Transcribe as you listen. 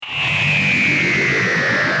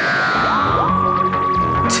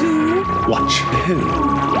Watch Who?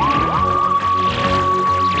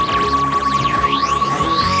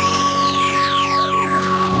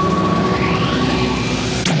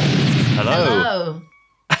 Hello.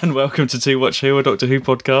 And welcome to Two Watch Who, a Doctor Who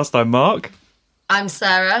podcast. I'm Mark. I'm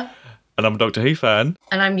Sarah. And I'm a Doctor Who fan.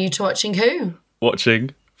 And I'm new to watching Who.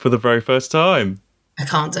 Watching for the very first time. I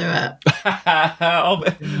can't do it.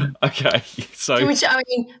 Okay, so...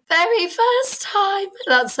 very first time.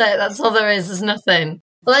 That's it. That's all there is. There's nothing.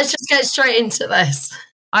 Let's just get straight into this.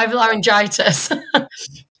 I have laryngitis. I've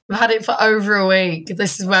had it for over a week.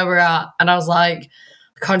 This is where we're at. And I was like,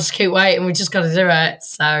 I can't just keep waiting. We just got to do it.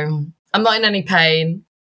 So I'm not in any pain.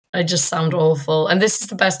 I just sound awful. And this is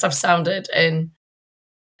the best I've sounded in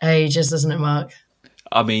ages, isn't it, Mark?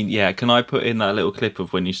 I mean, yeah, can I put in that little clip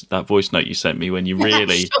of when that voice note you sent me when you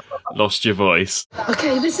really lost your voice?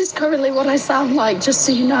 Okay, this is currently what I sound like, just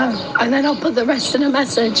so you know. And then I'll put the rest in a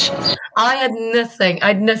message. I had nothing. I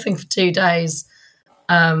had nothing for 2 days.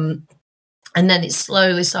 And then it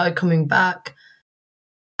slowly started coming back.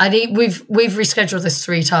 We've rescheduled this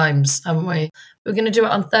 3 times, haven't we? We're going to do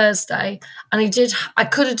it on Thursday. And I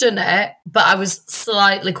could have done it, but I was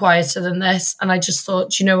slightly quieter than this. And I just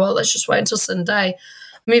thought, you know what, let's just wait until Sunday.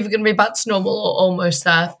 I'm either going to be back to normal or almost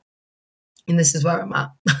there. And this is where I'm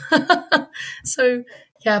at. So,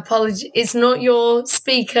 yeah, apologies. It's not your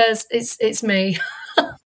speakers. It's me.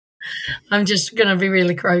 I'm just going to be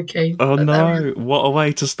really croaky. Oh, no. What a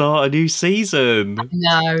way to start a new season.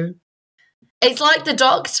 No. It's like the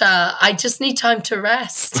Doctor. I just need time to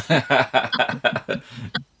rest.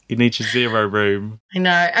 You need your zero room. I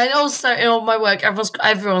know. And also, in all my work,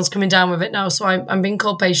 everyone's coming down with it now, so I'm being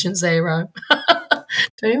called patient zero.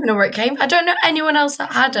 Don't even know where it came from. I don't know anyone else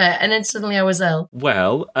that had it, and then suddenly I was ill.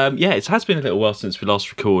 Well, yeah, it has been a little while since we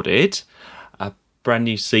last recorded. A brand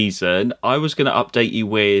new season. I was going to update you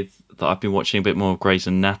with that I've been watching a bit more of Grey's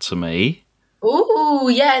Anatomy. Ooh,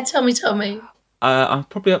 yeah, tell me. I'm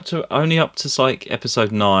probably only up to like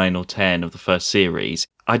episode 9 or 10 of the first series.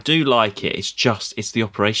 I do like it. It's the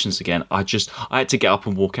operations again. I had to get up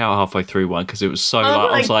and walk out halfway through one because it was so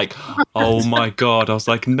I was like, oh my God. I was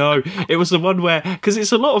like, no. It was the one where, because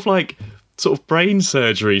it's a lot of like sort of brain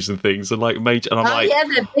surgeries and things and like major, and I'm like, yeah,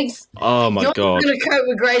 they're big. Oh my God. You're going to cope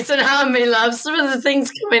with Grey's Anatomy, love. Some of the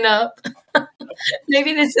things coming up.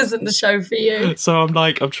 Maybe this isn't the show for you. So I'm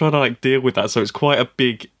trying to like deal with that. So it's quite a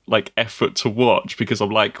big like effort to watch because I'm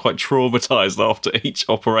like quite traumatized after each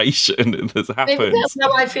operation that happens. Maybe that's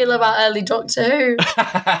how I feel about early Doctor Who.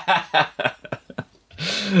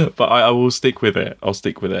 But I will stick with it. I'll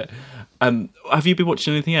stick with it. Have you been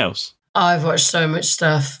watching anything else? Oh, I've watched so much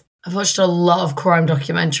stuff. I've watched a lot of crime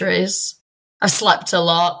documentaries. I've slept a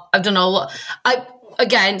lot. I've done a lot.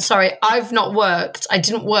 I've not worked. I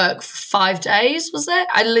didn't work for 5 days, was it?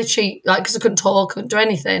 I literally, because I couldn't talk, couldn't do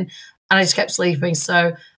anything, and I just kept sleeping.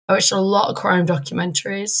 So I watched a lot of crime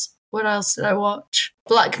documentaries. What else did I watch?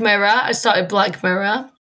 Black Mirror. I started Black Mirror.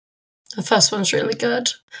 The first one's really good.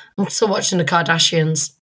 I'm still watching the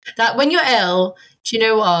Kardashians. That when you're ill, do you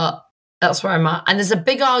know what? That's where I'm at. And there's a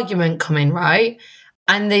big argument coming, right?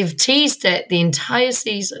 And they've teased it the entire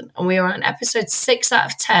season. And we are on episode 6 out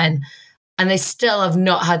of 10. And they still have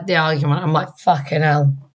not had the argument. I'm like, fucking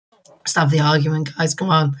hell. Let's have the argument, guys. Come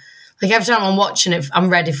on. Like, every time I'm watching it, I'm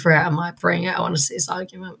ready for it. I'm like, bring it. I want to see this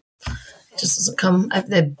argument. It just doesn't come.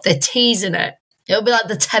 They're teasing it. It'll be like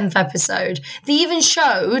the 10th episode. They even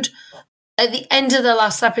showed, at the end of the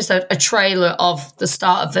last episode, a trailer of the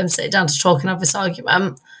start of them sitting down to talk and have this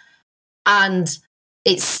argument. And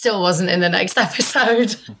it still wasn't in the next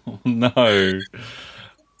episode. No.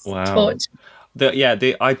 Wow.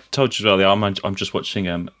 I told you earlier, I'm just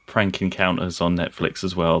watching Prank Encounters on Netflix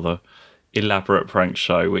as well, the elaborate prank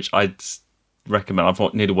show, which I'd recommend.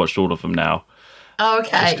 I've nearly watched all of them now. Oh,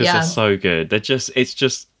 okay, because they're so good. It's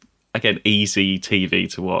just again easy TV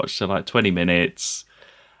to watch. So like 20 minutes,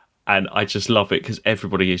 and I just love it because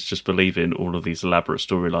everybody is just believing all of these elaborate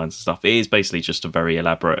storylines and stuff. It is basically just a very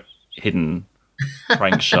elaborate hidden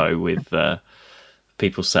prank show with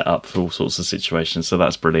people set up for all sorts of situations. So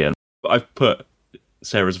that's brilliant. I've put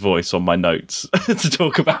Sarah's voice on my notes to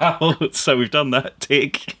talk about, so we've done that,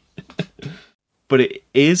 tick. But it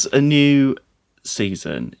is a new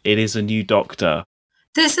season. It is a new Doctor.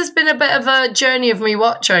 This has been a bit of a journey of me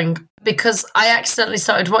watching because I accidentally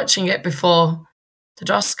started watching it before the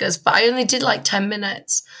Oscars, but I only did like 10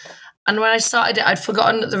 minutes. And when I started it, I'd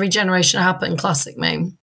forgotten that the regeneration happened, classic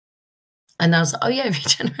me. And I was like, oh yeah,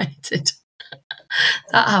 regenerated.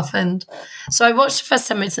 That happened. So I watched the first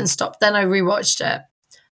 10 minutes and stopped. Then I rewatched it.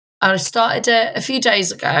 I started it a few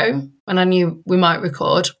days ago when I knew we might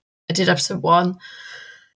record. I did episode 1.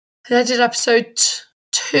 Then I did episode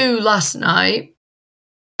 2 last night,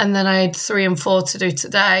 and then I had 3 and 4 to do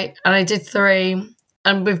today, and I did 3,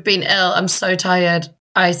 and we've been ill. I'm so tired.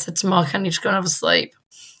 I said to Mark, I need to go and have a sleep.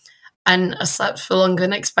 And I slept for longer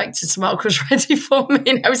than expected, so Mark was ready for me,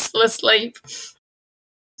 and I was still asleep.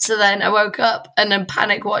 So then I woke up and then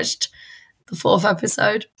panic watched the 4th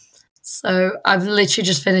episode. So I've literally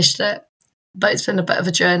just finished it, but it's been a bit of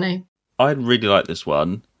a journey. I really like this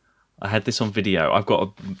one. I had this on video. I've got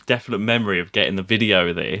a definite memory of getting the video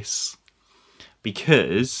of this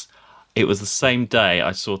because it was the same day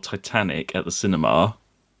I saw Titanic at the cinema.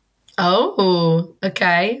 Oh,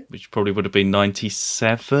 okay. Which probably would have been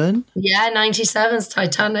 97. Yeah, 97's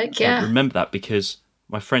Titanic, yeah. I remember that because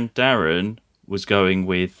my friend Darren was going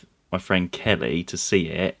with my friend Kelly to see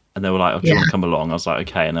it, and they were like, oh, do you want to come along? I was like,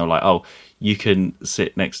 okay. And they were like, oh, you can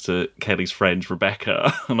sit next to Kelly's friend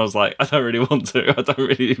Rebecca. And I was like, I don't really want to. I don't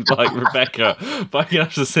really like Rebecca, but I can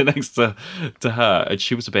have to sit next to her. And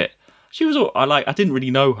she was I didn't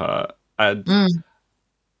really know her. And I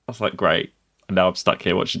was like, great. And now I'm stuck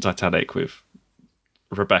here watching Titanic with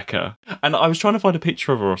Rebecca. And I was trying to find a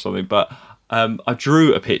picture of her or something, but I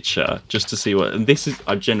drew a picture just to see what. And this is,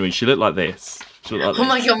 I genuinely, she looked like this. She looked like oh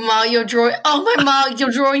my God, Mark, your drawing. Oh my Mark, your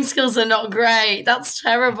drawing skills are not great. That's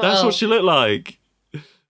terrible. That's what she looked like.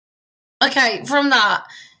 Okay, from that,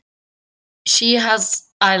 she has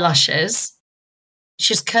eyelashes.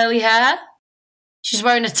 She has curly hair. She's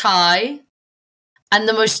wearing a tie. And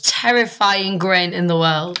the most terrifying grin in the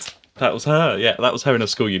world. That was her, yeah. That was her in a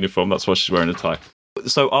school uniform. That's why she's wearing a tie.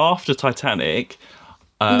 So after Titanic...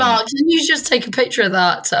 Mark, can you just take a picture of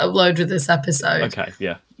that to upload with this episode? Okay,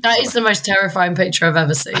 yeah. That is the most terrifying picture I've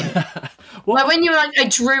ever seen. Like when you were like, I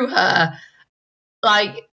drew her,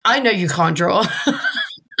 like, I know you can't draw.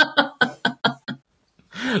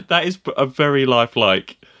 That is a very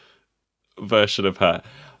lifelike version of her.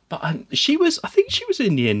 But I think she was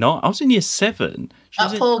in year 9. I was in year 7.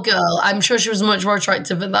 That poor girl. I'm sure she was much more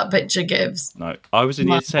attractive than that picture gives. No, I was in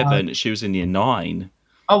year 7. She was in year 9.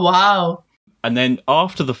 Oh, wow. And then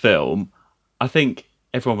after the film, I think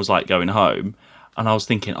everyone was like going home. And I was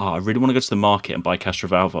thinking, I really want to go to the market and buy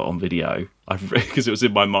Castrovalva on video. Because it was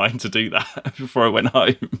in my mind to do that before I went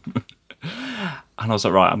home. And I was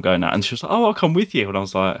like, right, I'm going out. And she was like, oh, I'll come with you. And I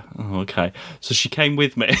was like, oh, okay. So she came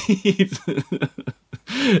with me.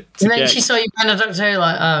 And then she saw you kind of Doctor Who,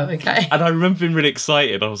 like, oh, okay. And I remember being really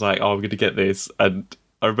excited. I was like, oh, I'm going to get this. And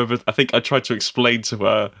I think I tried to explain to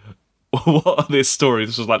her what this story.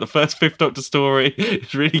 This was like the first Fifth Doctor story.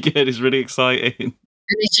 It's really good. It's really exciting.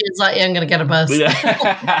 And then she was like, yeah, I'm going to get a bus.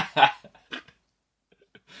 Yeah.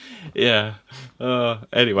 Yeah.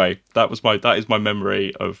 Anyway, that is my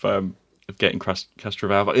memory of getting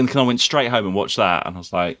Castrovalva. And I went straight home and watched that. And I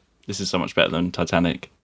was like, this is so much better than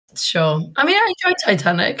Titanic. Sure. I mean, I enjoyed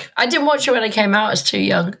Titanic. I didn't watch it when I came out. I was too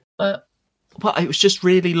young, but... Well, it was just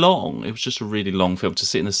really long. It was just a really long film. To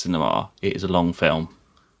sit in the cinema, it is a long film.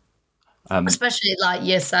 Especially like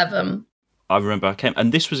year 7. I remember I came...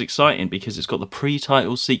 And this was exciting because it's got the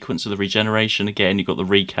pre-title sequence of the regeneration again. You've got the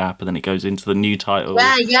recap and then it goes into the new title.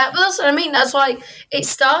 Yeah. Well, that's what I mean. That's why it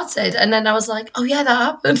started. And then I was like, oh, yeah, that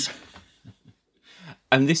happened.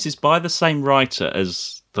 And this is by the same writer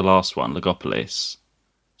as the last one, Logopolis.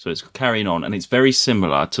 So it's carrying on, and it's very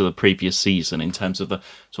similar to the previous season in terms of the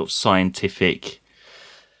sort of scientific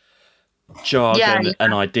jargon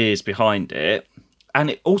and ideas behind it. And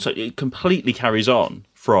it completely carries on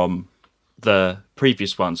from the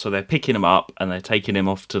previous one. So they're picking him up and they're taking him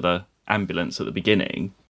off to the ambulance at the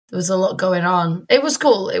beginning. There was a lot going on. It was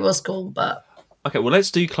cool, but... Okay, well, let's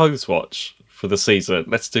do Clothes Watch for the season.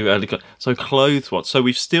 Let's do early... So Clothes Watch. So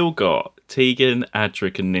we've still got Tegan,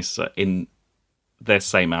 Adric and Nyssa in their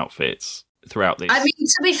same outfits throughout this. I mean,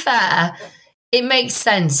 to be fair, it makes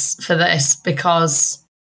sense for this because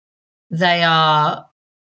they are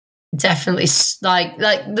definitely like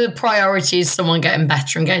the priority is someone getting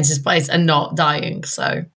better and getting to his place and not dying.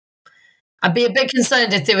 So I'd be a bit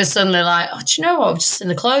concerned if they were suddenly like, oh, do you know what? I'm just in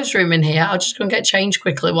the clothes room in here. I'll just go and get changed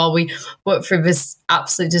quickly while we work through this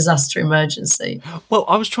absolute disaster emergency. Well,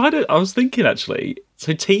 I was thinking actually,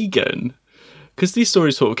 so Tegan, because these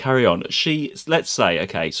stories sort of carry on. Let's say,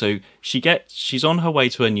 okay, so she's on her way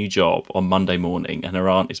to her new job on Monday morning, and her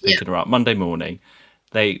aunt is picking her up Monday morning.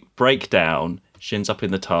 They break down. She ends up in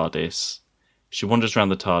the TARDIS. She wanders around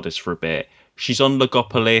the TARDIS for a bit. She's on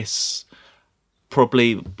Logopolis,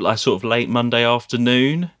 probably like sort of late Monday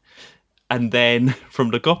afternoon. And then from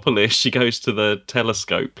Logopolis, she goes to the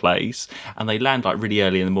telescope place, and they land like really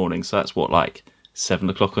early in the morning. So that's like 7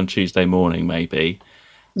 o'clock on Tuesday morning, maybe.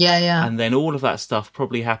 Yeah. And then all of that stuff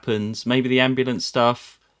probably happens. Maybe the ambulance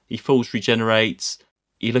stuff. He falls, regenerates.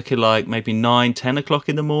 you're looking like maybe 9-10 o'clock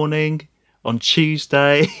in the morning on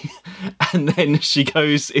Tuesday. And then she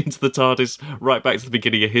goes into the TARDIS right back to the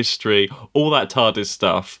beginning of history. All that TARDIS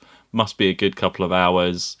stuff must be a good couple of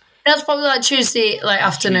hours. That's probably like Tuesday, like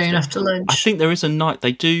afternoon, after lunch. I think there is a night.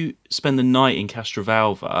 They do spend the night in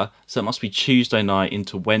Castrovalva, so it must be Tuesday night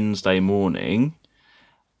into Wednesday morning.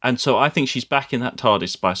 And so I think she's back in that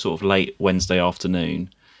TARDIS by sort of late Wednesday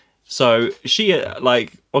afternoon. So she,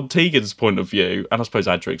 like, on Tegan's point of view, and I suppose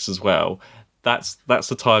Adric's as well, that's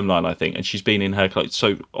the timeline, I think. And she's been in her clothes.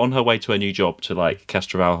 So on her way to her new job to, like,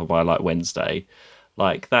 Castrovalva by, like, Wednesday,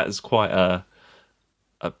 like, that is quite a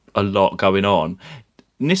lot going on.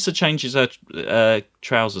 Nyssa changes her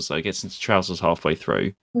trousers, though, gets into trousers halfway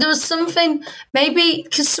through. There was something, maybe,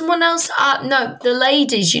 because someone else, no, the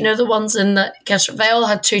ladies, you know, the ones in the Castro, they all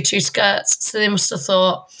had tutu skirts, so they must have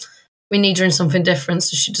thought, we need her in something different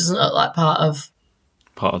so she doesn't look like part of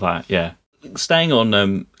that, yeah. Staying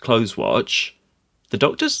on Clothes Watch, the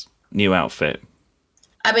Doctor's new outfit.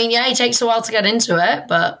 I mean, yeah, he takes a while to get into it,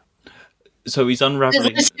 but... So he's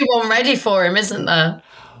unravelling... There's literally one ready for him, isn't there?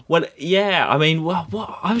 Well, yeah, I mean, what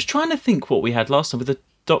I was trying to think what we had last time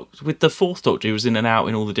with the fourth Doctor, who was in and out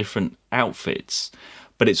in all the different outfits,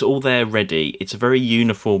 but it's all there ready. It's a very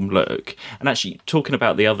uniform look. And actually, talking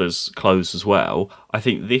about the others' clothes as well, I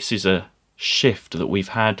think this is a shift that we've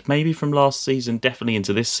had maybe from last season, definitely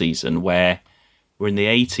into this season, where we're in the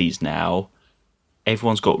 80s now.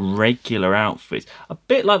 Everyone's got regular outfits, a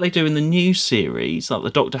bit like they do in the new series. Like the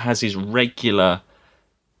Doctor has his regular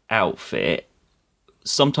outfit.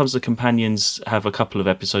 Sometimes the companions have a couple of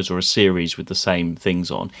episodes or a series with the same things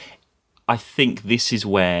on. I think this is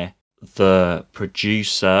where the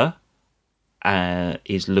producer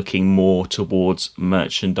is looking more towards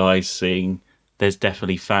merchandising. There's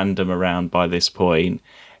definitely fandom around by this point.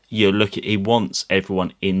 He wants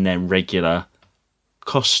everyone in their regular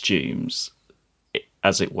costumes,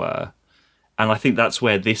 as it were. And I think that's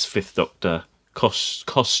where this Fifth Doctor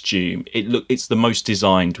costume, it's the most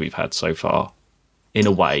designed we've had so far. In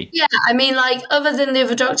a way. Yeah, I mean, like, other than the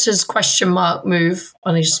other Doctor's question mark move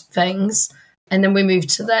on his things, and then we move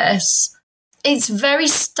to this, it's very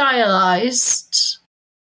stylized,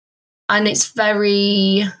 and it's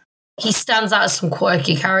very... He stands out as some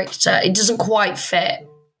quirky character. It doesn't quite fit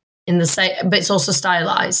in the same... But it's also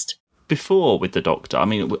stylized. Before, with the Doctor, I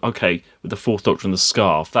mean, okay, with the fourth Doctor and the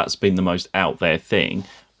scarf, that's been the most out there thing.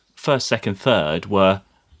 First, second, third were...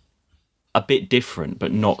 a bit different,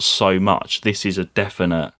 but not so much. This is a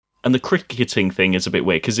definite... And the cricketing thing is a bit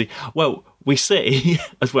weird, because, we see,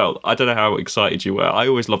 as well, I don't know how excited you were. I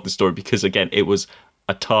always love this story because, again, it was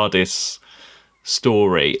a TARDIS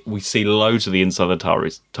story. We see loads of the inside of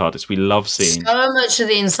the TARDIS. We love seeing... So much of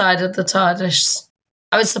the inside of the TARDIS.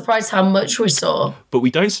 I was surprised how much we saw. But we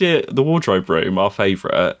don't see the wardrobe room, our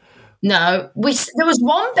favourite. No, there was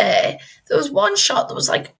one bit. There was one shot that was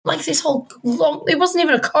like this whole long. It wasn't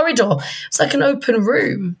even a corridor. It's like an open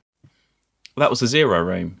room. That was the Zero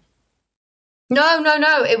room. No.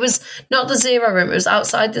 It was not the Zero room. It was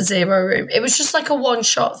outside the Zero room. It was just like a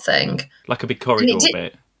one-shot thing. Like a big corridor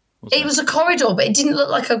bit. It was a corridor, but it didn't look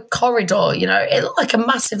like a corridor. You know, it looked like a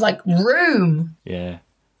massive room. Yeah,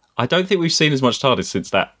 I don't think we've seen as much TARDIS since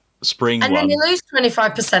that spring and one. And then you lose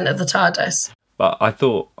 25% of the TARDIS. But I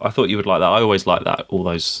thought you would like that. I always like that, all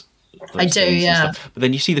those I do, yeah. But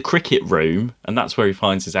then you see the cricket room, and that's where he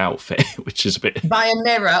finds his outfit, which is a bit... By a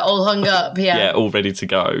mirror, all hung up, yeah. Yeah, all ready to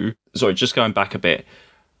go. Sorry, just going back a bit.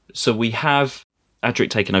 So we have Adric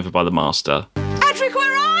taken over by the Master. Adric,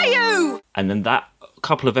 where are you? And then that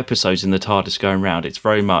couple of episodes in the TARDIS going round, it's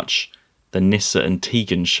very much the Nyssa and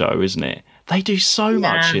Tegan show, isn't it? They do so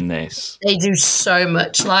much in this. They do so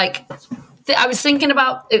much. Like... I was thinking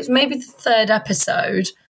about, it was maybe the third episode.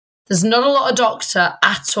 There's not a lot of Doctor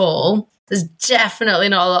at all. There's definitely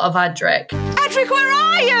not a lot of Adric. Adric, where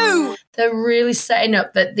are you? They're really setting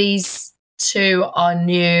up that these two are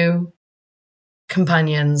new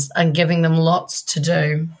companions and giving them lots to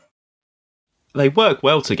do. They work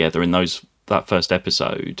well together in that first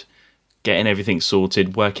episode, getting everything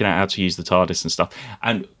sorted, working out how to use the TARDIS and stuff.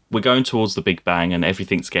 And we're going towards the Big Bang and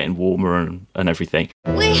everything's getting warmer and everything.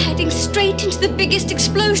 We're heading straight into the biggest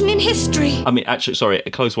explosion in history. I mean, actually, sorry,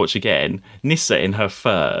 a close watch again. Nyssa in her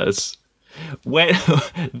furs. When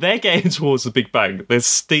they're getting towards the Big Bang, there's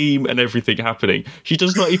steam and everything happening. She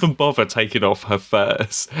does not even bother taking off her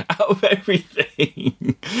furs out of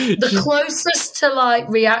everything. The closest to,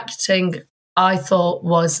 reacting, I thought,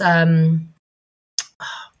 was... not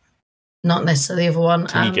Nyssa, the other one.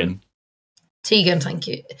 Tegan, thank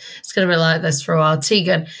you. It's going to be like this for a while.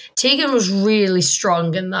 Tegan was really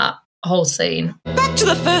strong in that whole scene. Back to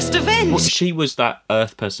the first event. Well, she was that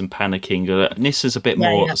Earth person panicking. Nissa's a bit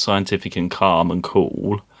more scientific and calm and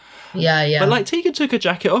cool. Yeah, yeah. But like Tegan took her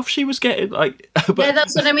jacket off, she was getting like. Yeah,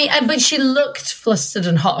 that's what I mean. But she looked flustered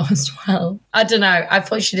and hot as well. I don't know. I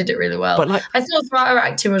thought she did it really well. But like, I thought her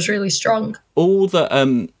acting was really strong. All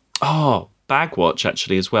the bag watch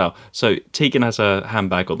actually as well. So Tegan has a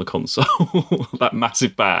handbag on the console, that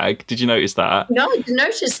massive bag. Did you notice that? No, I didn't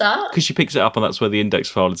notice that. Because she picks it up and that's where the index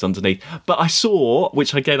file is underneath. But I saw,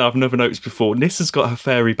 which again I've never noticed before, Nissa's got her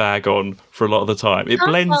fairy bag on for a lot of the time. It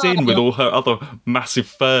blends in with all her other massive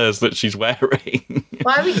furs that she's wearing.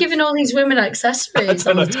 Why are we giving all these women accessories?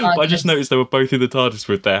 I don't know, but I just noticed they were both in the TARDIS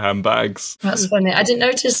with their handbags. That's funny. I didn't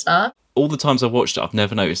notice that. All the times I've watched it, I've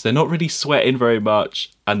never noticed. They're not really sweating very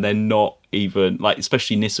much, and they're not even, like,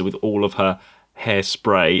 especially Nyssa with all of her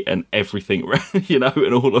hairspray and everything, you know,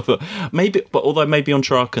 and all of her. Maybe, but although maybe on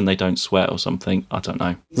Traken they don't sweat or something, I don't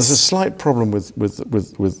know. There's a slight problem with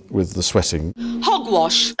the sweating.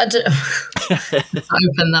 Hogwash. I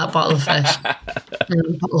open that bottle of fish.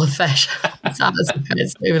 Bottle of fish. That was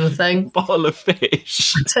it's even a thing. Bottle of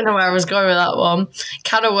fish. I don't know where I was going with that one.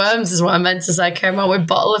 Can of worms is what I meant to say. Came out with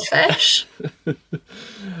bottle of fish.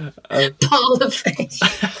 Bottle of fish.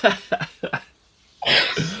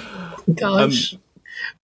 Gosh.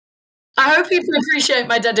 I hope people appreciate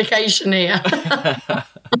my dedication here.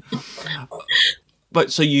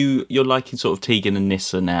 But so you're liking sort of Tegan and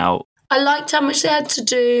Nyssa now. I liked how much they had to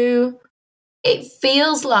do. It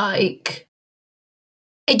feels like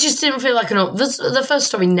it just didn't feel like the first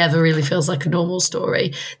story never really feels like a normal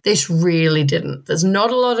story. This really didn't. There's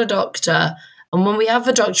not a lot of Doctor, and when we have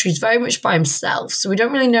a Doctor, he's very much by himself, so we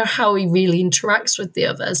don't really know how he really interacts with the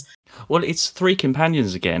others. Well, it's three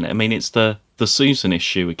companions again. I mean, it's the Susan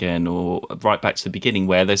issue again, or right back to the beginning,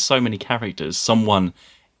 where there's so many characters. Someone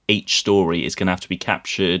each story is going to have to be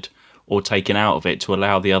captured or taken out of it to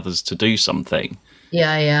allow the others to do something.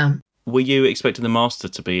 Yeah, yeah. Were you expecting the Master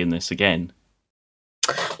to be in this again?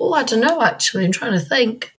 Oh, I don't know, actually. I'm trying to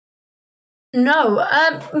think. No,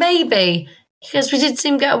 maybe. Because we did see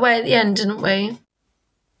him get away at the end, didn't we?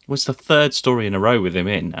 Was the third story in a row with him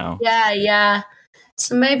in now? Yeah, yeah.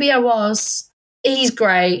 So maybe I was. He's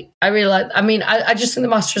great. I really like. I mean, I just think the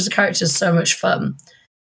Master as a character is so much fun.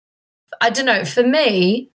 I don't know. For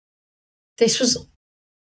me, this was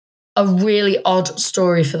a really odd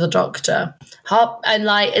story for the Doctor. And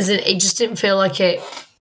like, it just didn't feel like it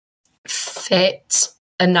fit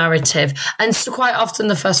a narrative. And so quite often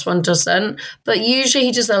the first one doesn't. But usually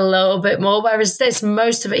he does a little bit more. Whereas this,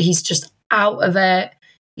 most of it, he's just out of it.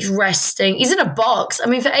 He's resting. He's in a box. I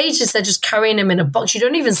mean, for ages, they're just carrying him in a box. You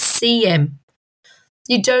don't even see him.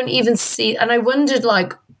 You don't even see. And I wondered,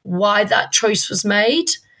 like, why that choice was made.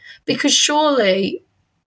 Because surely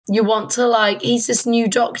you want to, like, he's this new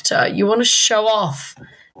Doctor. You want to show off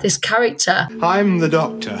this character. I'm the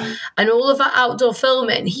Doctor. And all of that outdoor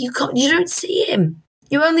filming, you don't see him.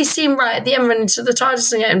 You only see him right at the end running to the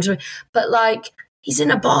TARDIS and get him to. But, like, he's in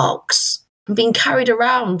a box and being carried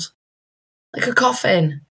around like a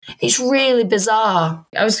coffin. It's really bizarre.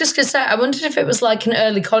 I was just going to say, I wondered if it was like an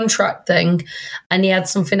early contract thing and he had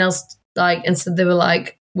something else, like, and so they were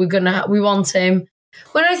like, we want him.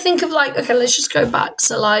 When I think of, like, okay, let's just go back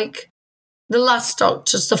to, like, the last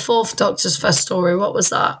Doctor's, the fourth Doctor's first story. What was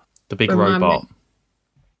that? The big robot.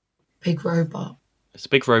 Big robot. It's a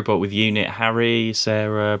big robot with Unit, Harry,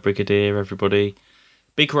 Sarah, Brigadier, everybody.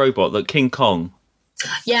 Big robot that King Kong.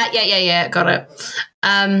 Yeah, got it.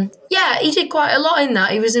 Yeah, he did quite a lot in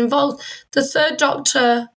that. He was involved. The third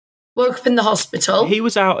Doctor woke up in the hospital. He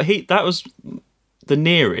was out. That was the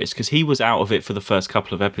nearest because he was out of it for the first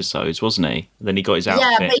couple of episodes, wasn't he? And then he got his outfit.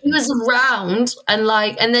 Yeah, but he was around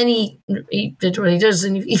and then he did what he does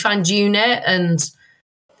and he found Unit and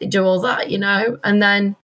they do all that, you know. And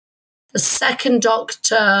then the second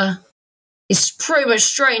Doctor is pretty much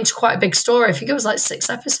straight into quite a big story. I think it was like 6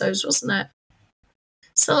 episodes, wasn't it?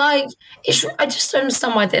 So, like, I just don't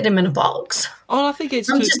understand why they had him in a box. Oh, I think it's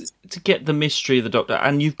to get the mystery of the Doctor.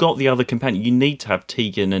 And you've got the other companion. You need to have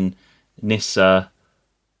Tegan and Nyssa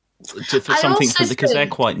for something, because they're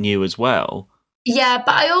quite new as well. Yeah,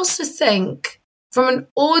 but I also think, from an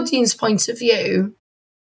audience point of view,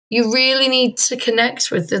 you really need to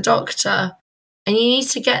connect with the Doctor. And you need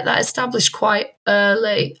to get that established quite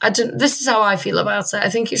early. This is how I feel about it. I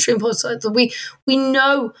think it's really important that we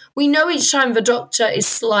know each time the Doctor is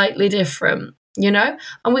slightly different, you know?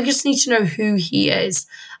 And we just need to know who he is.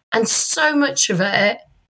 And so much of it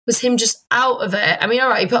was him just out of it. I mean, all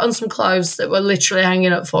right, he put on some clothes that were literally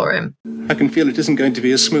hanging up for him. I can feel it isn't going to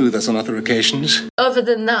be as smooth as on other occasions. Other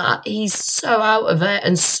than that, he's so out of it,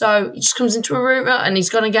 and so he just comes into a room and he's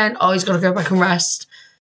gone again. Oh, he's got to go back and rest.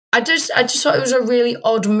 I just thought it was a really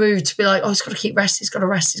odd move to be like, oh, he's got to keep rest. He's got to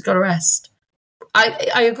rest. He's got to rest.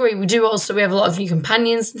 I agree. We have a lot of new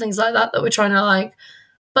companions and things like that we're trying to like,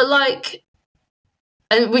 but like,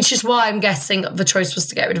 and which is why I'm guessing the choice was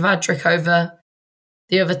to get rid of Adric over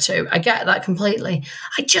the other two. I get that completely.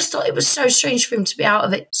 I just thought it was so strange for him to be out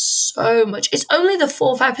of it so much. It's only the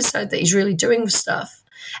 4th episode that he's really doing stuff.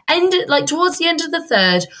 And like towards the end of the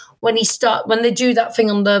 3rd, when they do that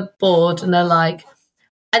thing on the board and they're like,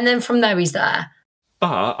 and then from there he's there.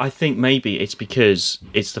 But I think maybe it's because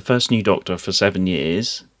it's the first new Doctor for 7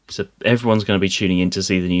 years, so everyone's going to be tuning in to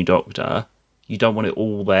see the new Doctor. You don't want it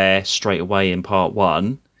all there straight away in part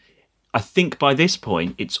 1. I think by this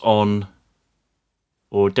point it's on,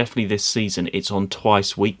 or definitely this season, it's on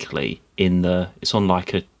twice weekly. It's on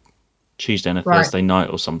like a Tuesday and a Thursday night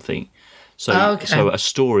or something. So, So a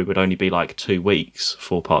story would only be like 2 weeks,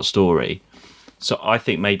 4-part story. So I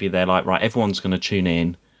think maybe they're like, right, everyone's going to tune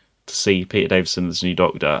in to see Peter Davison as new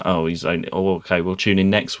Doctor. Oh, okay, we'll tune in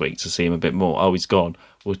next week to see him a bit more. Oh, he's gone.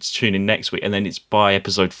 We'll tune in next week. And then it's by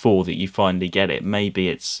episode 4 that you finally get it.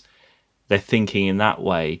 Maybe they're thinking in that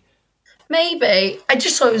way. Maybe. I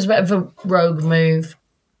just thought it was a bit of a rogue move.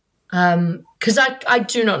 Because I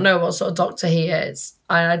do not know what sort of Doctor he is.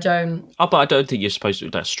 I don't... Oh, but I don't think you're supposed to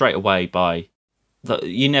do that straight away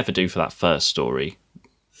you never do for that first story.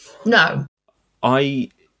 No. I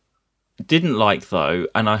didn't like, though,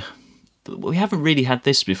 and we haven't really had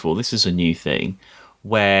this before. This is a new thing,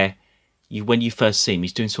 where when you first see him,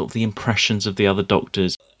 he's doing sort of the impressions of the other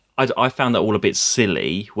Doctors. I found that all a bit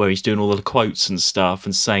silly, where he's doing all the quotes and stuff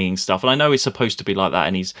and saying stuff. And I know it's supposed to be like that,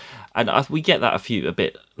 and we get that a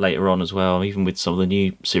bit later on as well. Even with some of the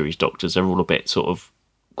new series Doctors, they're all a bit sort of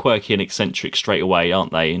quirky and eccentric straight away,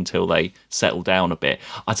 aren't they? Until they settle down a bit.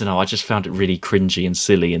 I don't know. I just found it really cringy and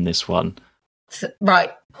silly in this one.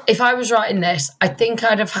 Right. If I was writing this, I think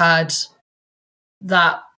I'd have had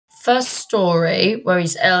that first story where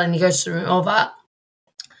he's ill and he goes to the room, all that.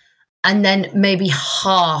 And then maybe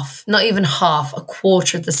half, not even half, a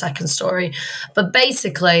quarter of the second story. But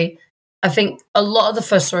basically, I think a lot of the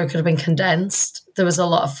first story could have been condensed. There was a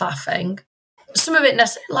lot of faffing. Some of it,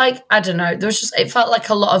 like, I don't know, it felt like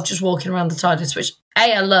a lot of just walking around the TARDIS, which,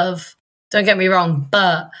 I love, don't get me wrong,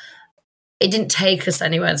 but it didn't take us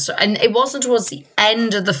anywhere. And it wasn't towards the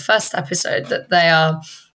end of the first episode that they are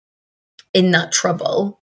in that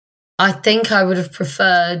trouble. I think I would have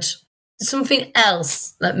preferred something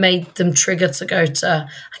else that made them trigger to go to,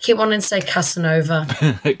 I keep wanting to say Casanova.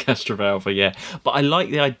 Castrovalva, yeah. But I like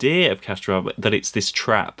the idea of Castrovalva, that it's this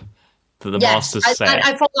trap that the Masters set.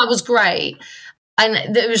 I thought that was great.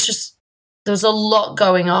 And there was a lot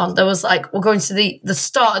going on. There was like, we're going to the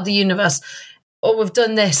start of the universe. Oh, we've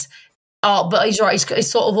done this. Oh, but he's right.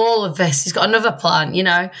 He's sort of all of this. He's got another plan, you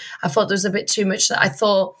know. I thought there was a bit too much that I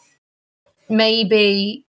thought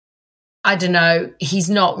maybe, I don't know,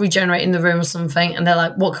 he's not regenerating the room or something. And they're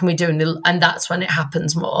like, what can we do? And that's when it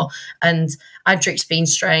happens more. And Adric's being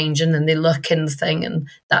strange. And then they look in the thing and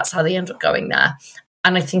that's how they end up going there.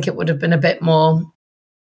 And I think it would have been a bit more,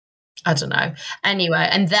 I don't know. Anyway,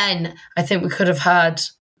 and then I think we could have had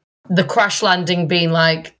the crash landing being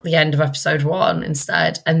like the end of episode 1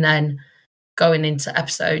 instead. And then going into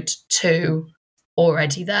episode 2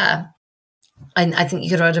 already there. And I think you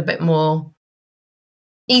could have had a bit more.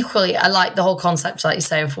 Equally, I like the whole concept, like you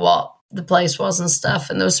say, of what the place was and stuff.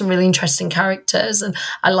 And there were some really interesting characters. And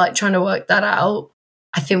I like trying to work that out.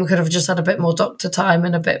 I think we could have just had a bit more Doctor time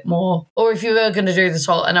and a bit more. Or if you were going to do this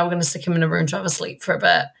whole, and I were going to stick him in a room to have a sleep for a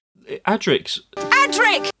bit. Adric's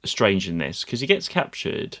strange in this, because he gets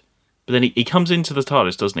captured. But then he comes into the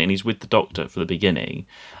TARDIS, doesn't he? And he's with the Doctor for the beginning.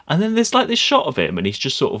 And then there's like this shot of him and he's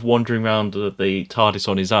just sort of wandering around the TARDIS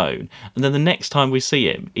on his own. And then the next time we see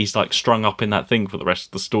him, he's like strung up in that thing for the rest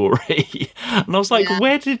of the story. And I was like,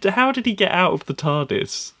 how did he get out of the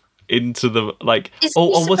TARDIS into the, like,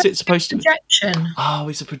 or was it supposed to be? Projection. Oh,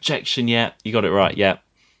 it's a projection, yeah. You got it right, yeah.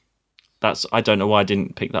 I don't know why I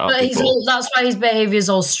didn't pick that up before. That's why his behaviour's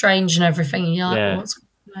all strange and everything. And you're like, yeah. What's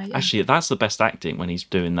going on? Yeah. Actually, that's the best acting, when he's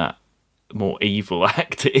doing that more evil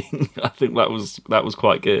acting. I think that was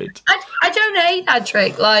quite good. I don't hate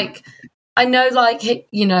Adric. Like, I know, like,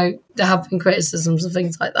 you know, there have been criticisms and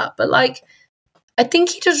things like that, but like, I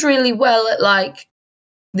think he does really well at like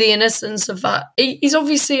the innocence of that. He's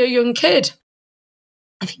obviously a young kid.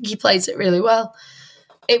 I think he plays it really well.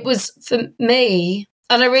 It was for me,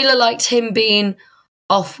 and I really liked him being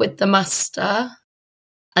off with the Master.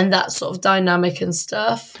 and that sort of dynamic and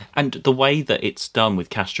stuff. And the way that it's done with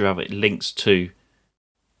Castrovalva, it links to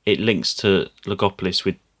Logopolis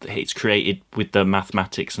with it's created with the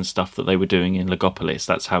mathematics and stuff that they were doing in Logopolis.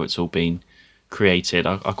 That's how it's all been created.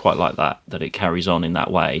 I quite like that it carries on in that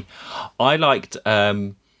way. I liked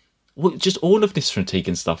just all of Nyssa and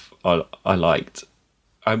Tegan stuff. I liked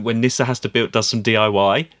when Nyssa has to does some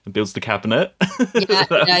DIY and builds the cabinet.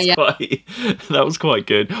 That was quite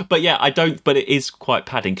good. But yeah, but it is quite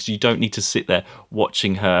padding because you don't need to sit there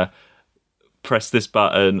watching her press this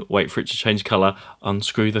button, wait for it to change colour,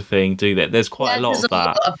 unscrew the thing, do that. There's quite a lot of that. There's a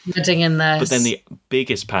lot of padding in there. But then the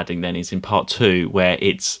biggest padding then is in part 2, where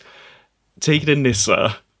it's Tegan and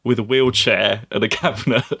Nyssa with a wheelchair and a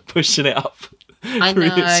cabinet pushing it up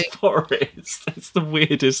through this forest. That's the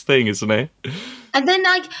weirdest thing, isn't it? And then,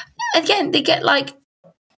 again, they get,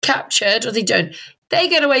 captured, or they don't. They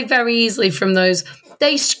get away very easily from those.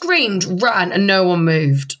 They screamed, ran, and no one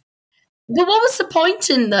moved. But what was the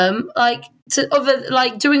point in them,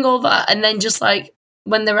 doing all that, and then just,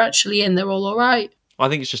 when they're actually in, they're all right? I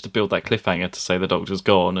think it's just to build that cliffhanger to say the Doctor's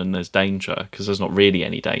gone and there's danger, because there's not really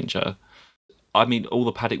any danger. I mean, all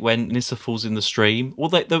the paddock when Nyssa falls in the stream. Well,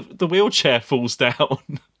 the wheelchair falls down.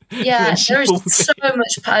 Yeah, there is so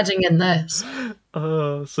much padding in this.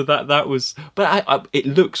 So that was... But it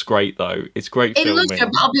looks great, though. It's great filming. It looks good,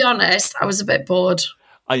 but I'll be honest, I was a bit bored.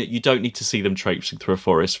 You don't need to see them traipsing through a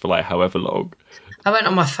forest for, however long. I went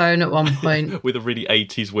on my phone at one point. With a really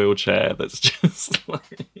 80s wheelchair that's just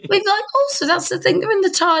also, that's the thing, they're in the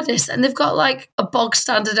TARDIS and they've got, a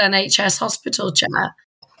bog-standard NHS hospital chair.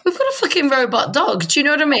 We've got a fucking robot dog. Do you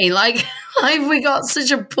know what I mean? We got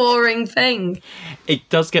such a boring thing. It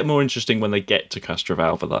does get more interesting when they get to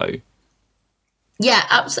Castrovalva, though. Yeah,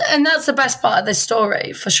 absolutely. And that's the best part of this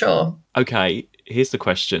story, for sure. Okay, here's the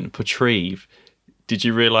question. Patrive, did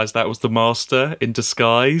you realise that was the Master in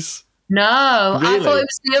disguise? No, really? I thought it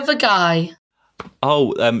was the other guy.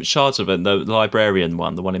 Oh, Shardovan, the librarian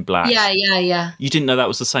one, the one in black. Yeah. You didn't know that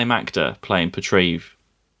was the same actor playing Patrive?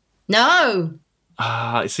 No.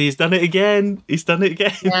 See, he's done it again. Yeah,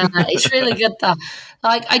 it's really good, that.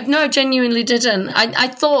 I genuinely didn't. I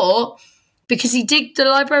thought, because the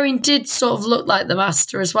librarian did sort of look like the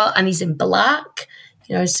Master as well, and he's in black,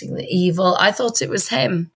 seeing the evil. I thought it was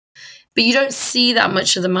him. But you don't see that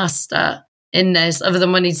much of the Master in this, other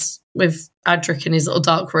than when he's with Adric in his little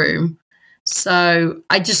dark room. So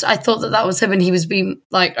I thought that was him, and he was being,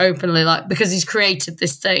 openly, because he's created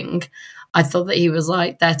this thing, I thought that he was,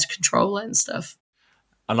 there to control it and stuff.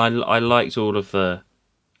 And I liked all of the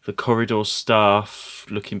corridor stuff,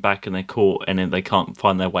 looking back and they're caught and then they can't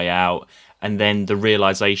find their way out. And then the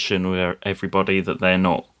realisation with everybody that they're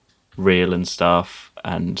not real and stuff.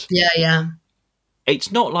 And yeah.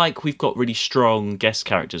 It's not like we've got really strong guest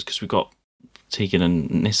characters because we've got Tegan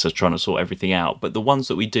and Nyssa trying to sort everything out. But the ones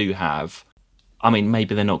that we do have, I mean,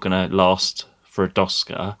 maybe they're not going to last for a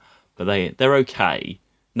Doska, but they're okay.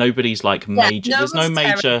 Nobody's major. There's no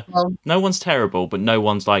major. Terrible. No one's terrible, but no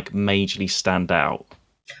one's majorly stand out.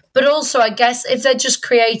 But also, I guess if they're just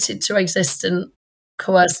created to exist and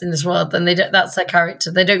coerce in this world, then that's their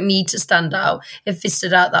character. They don't need to stand out. If they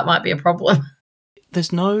stood out, that might be a problem.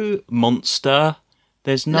 There's no monster.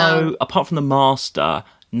 There's no apart from the Master.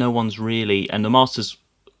 No one's really, and the Master's,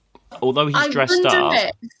 although he's dressed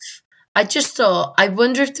up. I just thought, I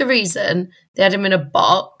wonder if the reason they had him in a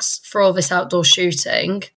box for all this outdoor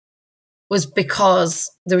shooting was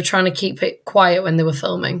because they were trying to keep it quiet when they were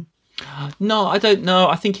filming. No, I don't know.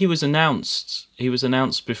 I think he was announced. He was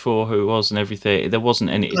announced before who it was and everything. There wasn't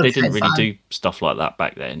any. Okay, they didn't really do stuff like that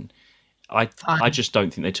back then. I just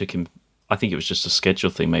don't think they took him. I think it was just a schedule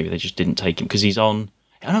thing. Maybe they just didn't take him because he's on.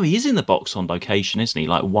 I know he is in the box on location, isn't he?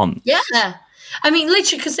 Once. Yeah. I mean,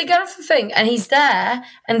 literally, because they get off the thing and he's there,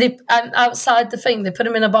 and outside the thing they put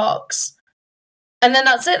him in a box, and then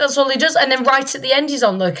that's it. That's all he does. And then right at the end, he's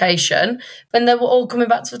on location when they were all coming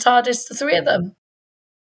back to the TARDIS, the three of them.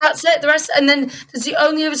 That's it. The rest, and then there's the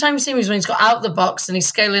only other time you see him is when he's got out the box and he's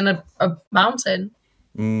scaling a mountain.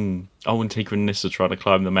 Oh, and Tegan and Nyssa trying to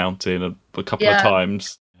climb the mountain a couple of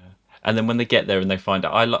times. And then when they get there and they find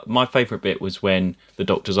out, my favourite bit was when the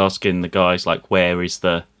Doctor's asking the guys where is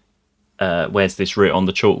where's this route on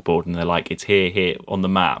the chalkboard, and they're like, it's here on the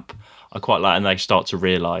map. I quite like, and they start to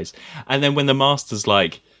realise. And then when the Master's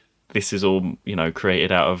this is all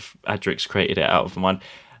created out of Adric's created it out of mind.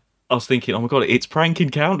 I was thinking, oh my god, it's prank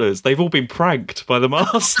encounters. They've all been pranked by the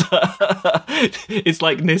Master. It's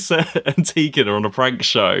like Nyssa and Tegan are on a prank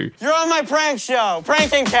show. You're on my prank show,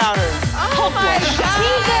 Prank Encounters. Oh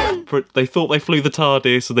my God! They thought they flew the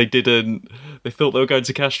TARDIS and they didn't. They thought they were going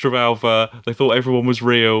to Castrovalva. They thought everyone was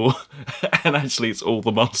real, and actually, it's all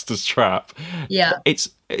the Master's trap. Yeah, It's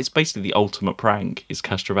basically the ultimate prank. Is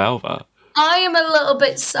Castrovalva. I am a little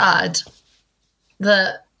bit sad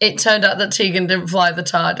that it turned out that Tegan didn't fly the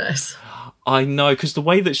TARDIS. I know, because the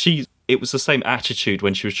way that it was the same attitude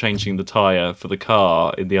when she was changing the tyre for the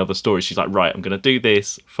car in the other story. She's like, right, I'm going to do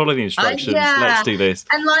this, follow the instructions, let's do this.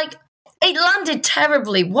 And like, it landed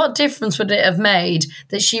terribly. What difference would it have made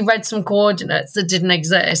that she read some coordinates that didn't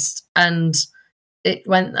exist and it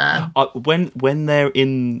went there? When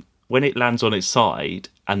it lands on its side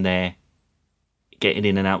and they're getting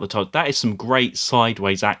in and out the time, that is some great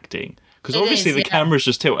sideways acting. Because obviously the camera's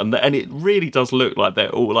just tilt, and it really does look like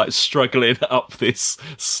they're all like struggling up this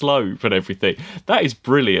slope and everything. That is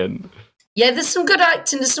brilliant. Yeah, there's some good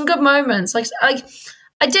acting. There's some good moments. Like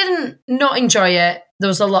I didn't not enjoy it. There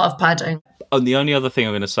was a lot of padding. And the only other thing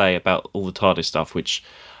I'm going to say about all the TARDIS stuff, which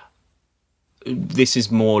this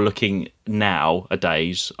is more looking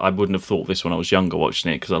nowadays. I wouldn't have thought this when I was younger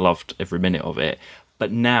watching it because I loved every minute of it.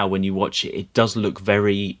 But now when you watch it, it does look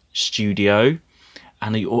very studio.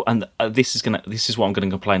 And this is what I'm going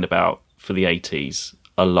to complain about for the 80s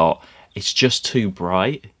a lot. It's just too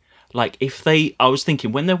bright. Like I was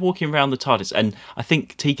thinking when they're walking around the TARDIS, and I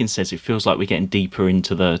think Tegan says it feels like we're getting deeper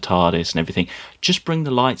into the TARDIS and everything. Just bring the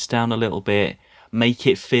lights down a little bit, make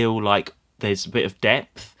it feel like there's a bit of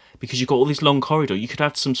depth, because you've got all this long corridor. You could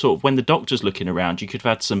have some sort of, when the Doctor's looking around, you could have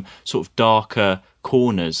had some sort of darker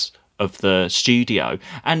corners of the studio.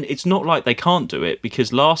 And it's not like they can't do it,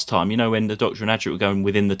 because last time, when the Doctor and Adric were going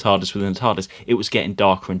within the TARDIS, it was getting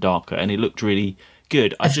darker and darker, and it looked really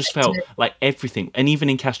good. I just felt like everything, and even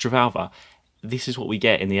in Castrovalva, this is what we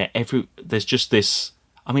get in the there's just this,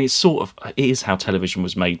 I mean, it is how television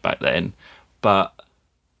was made back then, but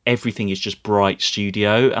everything is just bright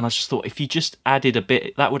studio. And I just thought, if you just added a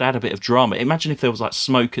bit, that would add a bit of drama. Imagine if there was like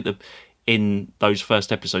smoke in those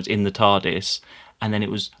first episodes in the TARDIS, and then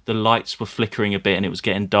the lights were flickering a bit and it was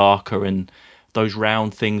getting darker, and those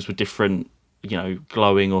round things were different,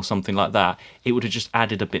 glowing or something like that. It would have just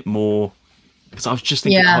added a bit more, because I was just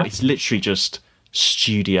thinking, it's literally just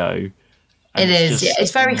studio. It is, yeah.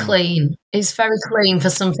 It's very clean. It's very clean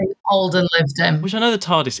for something old and lived in. Which I know the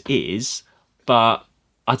TARDIS is, but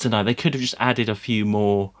I don't know, they could have just added a few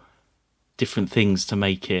more different things to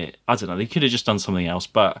make it, I don't know, they could have just done something else,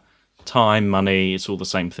 but time, money, it's all the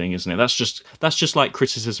same thing, isn't it? That's just like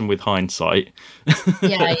criticism with hindsight.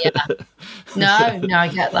 Yeah. No, I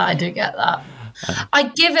get that. I do get that. I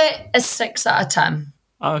give it a 6 out of 10.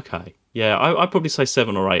 Okay. Yeah, I'd probably say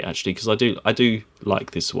 7 or 8 actually, because I do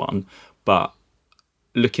like this one, but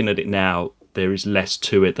looking at it now, there is less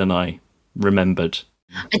to it than I remembered.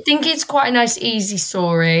 I think it's quite a nice, easy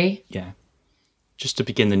story. Yeah. Just to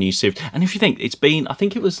begin the new series. And if you think, I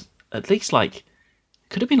think it was at least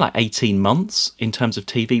could have been 18 months in terms of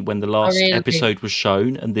TV when the last episode was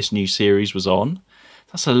shown and this new series was on.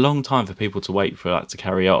 That's a long time for people to wait for that to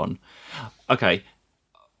carry on. Okay,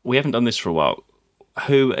 we haven't done this for a while.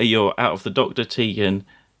 Who are your, out of the Doctor, Tegan,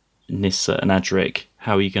 Nyssa and Adric,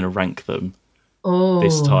 how are you going to rank them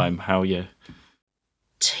this time? How are you?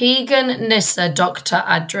 Tegan, Nyssa, Doctor,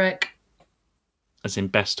 Adric. As in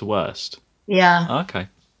best to worst? Yeah. Okay.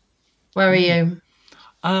 Where are you?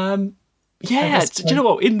 Yeah, do you know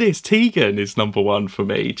what? In this, Tegan is number 1 for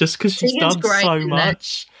me, just because she's done so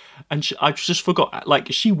much. And I just forgot,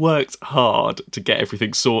 she worked hard to get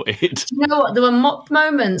everything sorted. Do you know what? There were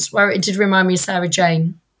moments where it did remind me of Sarah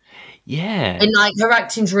Jane. Yeah. And her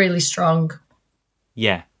acting's really strong.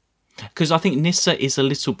 Yeah. Because I think Nyssa is a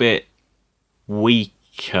little bit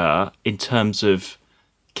weaker in terms of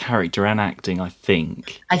character and acting, I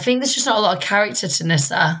think. I think there's just not a lot of character to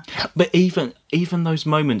Nyssa. But even those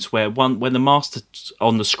moments where when the Master's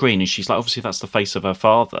on the screen and she's like, obviously that's the face of her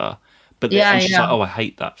father, but and she's like, oh, I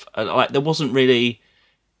hate that. There wasn't really,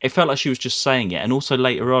 it felt like she was just saying it. And also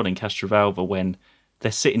later on in Castrovalva, when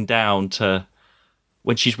they're sitting down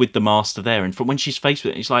when she's with the Master there, and from when she's faced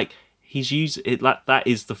with it, it's like, he's used it, that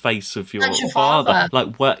is the face of your father.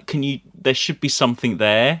 What there should be something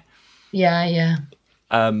there. Yeah.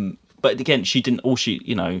 But again, she didn't.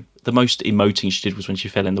 The most emoting she did was when she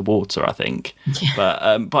fell in the water, I think.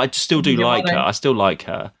 Yeah. But I still do like her. I still like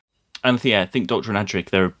her. And I think Doctor and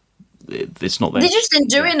Adric, it's not there. They just didn't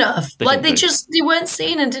do enough. They weren't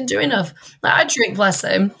seen and didn't do enough. Adric, bless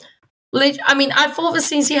him. I mean, I thought the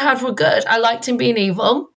scenes he had were good. I liked him being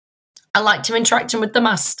evil. I liked him interacting with the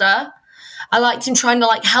master. I liked him trying to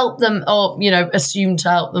like help them or, assume to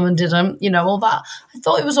help them and didn't, all that. I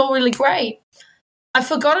thought it was all really great. I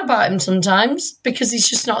forgot about him sometimes because he's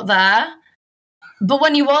just not there. But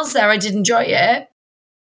when he was there, I did enjoy it.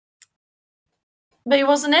 But he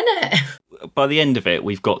wasn't in it. By the end of it,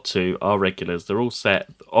 we've got to our regulars. They're all set.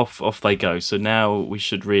 Off they go. So now we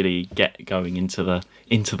should really get going into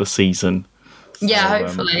the season. So,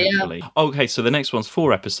 hopefully. Yeah. Okay, so the next one's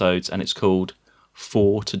 4 episodes, and it's called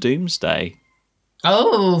 4 to Doomsday.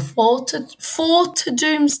 Oh, 4 to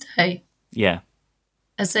Doomsday. Yeah.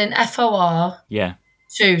 As in FOR. Yeah.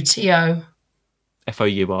 2 TO.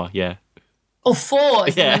 FOUR. Yeah. Oh, 4.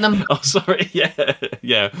 Yeah. Oh, sorry. Yeah.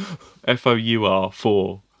 Yeah. FOUR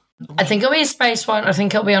 4. I think it'll be a space one. I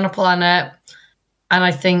think it'll be on a planet, and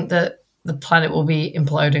I think that the planet will be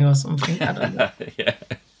imploding or something. I don't know.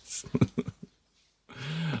 Yes.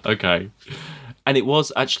 Okay. And it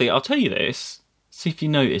was actually, I'll tell you this, see if you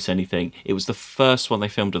notice anything. It was the first one they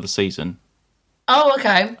filmed of the season. Oh,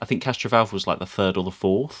 okay. I think Castrovalva was like the 3rd or the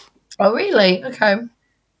 4th. Oh, really? Okay.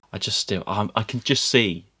 I can just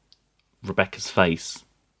see Rebecca's face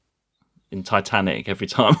in Titanic every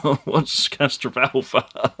time I watch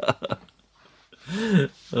Castrovalva.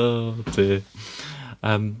 Oh, dear.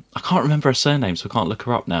 I can't remember her surname, so I can't look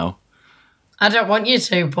her up now. I don't want you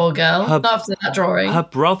to, poor girl. Not after that drawing. Her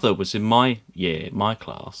brother was in my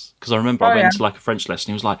class, because I remember I went to like a French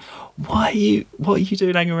lesson. He was like, what are you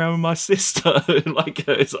doing hanging around with my sister? Like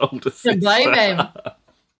his older sister. Don't blame him.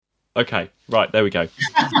 Okay, right, there we go.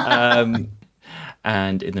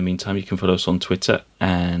 And in the meantime, you can follow us on Twitter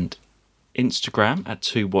and Instagram at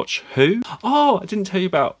 2WatchWho. Oh, I did tell you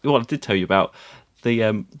about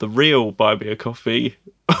the real Buy Me a Coffee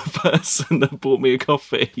person that bought me a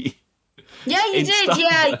coffee. Yeah, you did. Starbucks.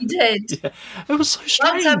 Yeah, you did. Yeah. It was so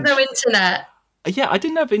strange. I have no internet. Yeah, I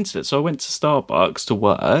didn't have internet, so I went to Starbucks to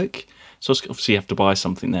work. So obviously you have to buy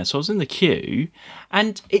something there. So I was in the queue,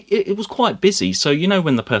 and it was quite busy. So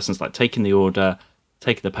when the person's like taking the order,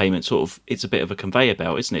 taking the payment, sort of, it's a bit of a conveyor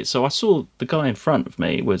belt, isn't it? So I saw the guy in front of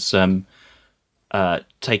me was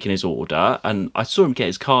taking his order, and I saw him get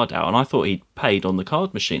his card out, and I thought he'd paid on the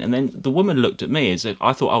card machine. And then the woman looked at me as if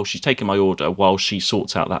I thought, oh, she's taking my order while she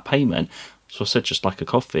sorts out that payment. So I said, just like a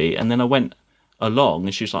coffee. And then I went along,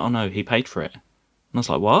 and she was like, oh no, he paid for it. And I was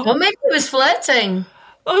like, what? Well, maybe he was flirting.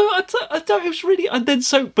 Oh, I don't. It was really. And then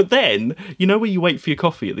but then when you wait for your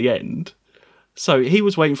coffee at the end. So he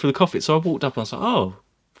was waiting for the coffee. So I walked up and I was like, oh,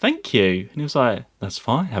 thank you. And he was like, that's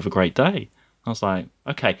fine. Have a great day. I was like,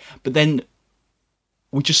 okay. But then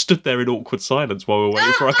we just stood there in awkward silence while we were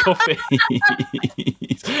waiting for our coffee.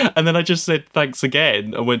 And then I just said thanks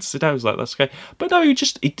again and went to sit down. I was like, that's okay. But no,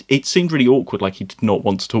 it seemed really awkward, like he did not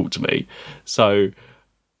want to talk to me. So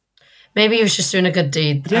maybe he was just doing a good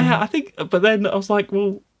deed. Yeah, I think. But then I was like,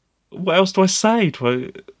 well, what else do I say?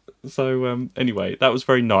 So anyway, that was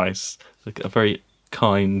very nice. Like a very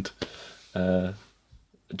kind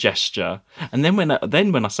gesture. And then when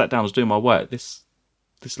I sat down, I was doing my work. This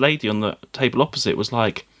lady on the table opposite was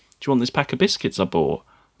like, do you want this pack of biscuits I bought?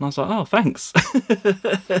 And I was like, oh, thanks.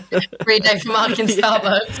 3 day for Mark in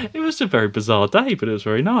Starbucks. It was a very bizarre day, but it was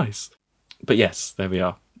very nice. But yes, there we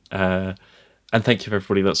are. And thank you for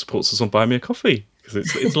everybody that supports us on Buy Me a Coffee,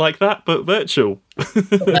 because it's like that, but virtual.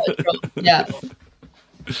 Yeah.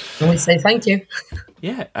 And we say thank you.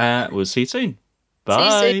 Yeah, we'll see you soon.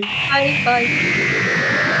 Bye. See you soon. Bye.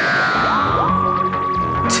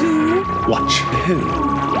 To watch who?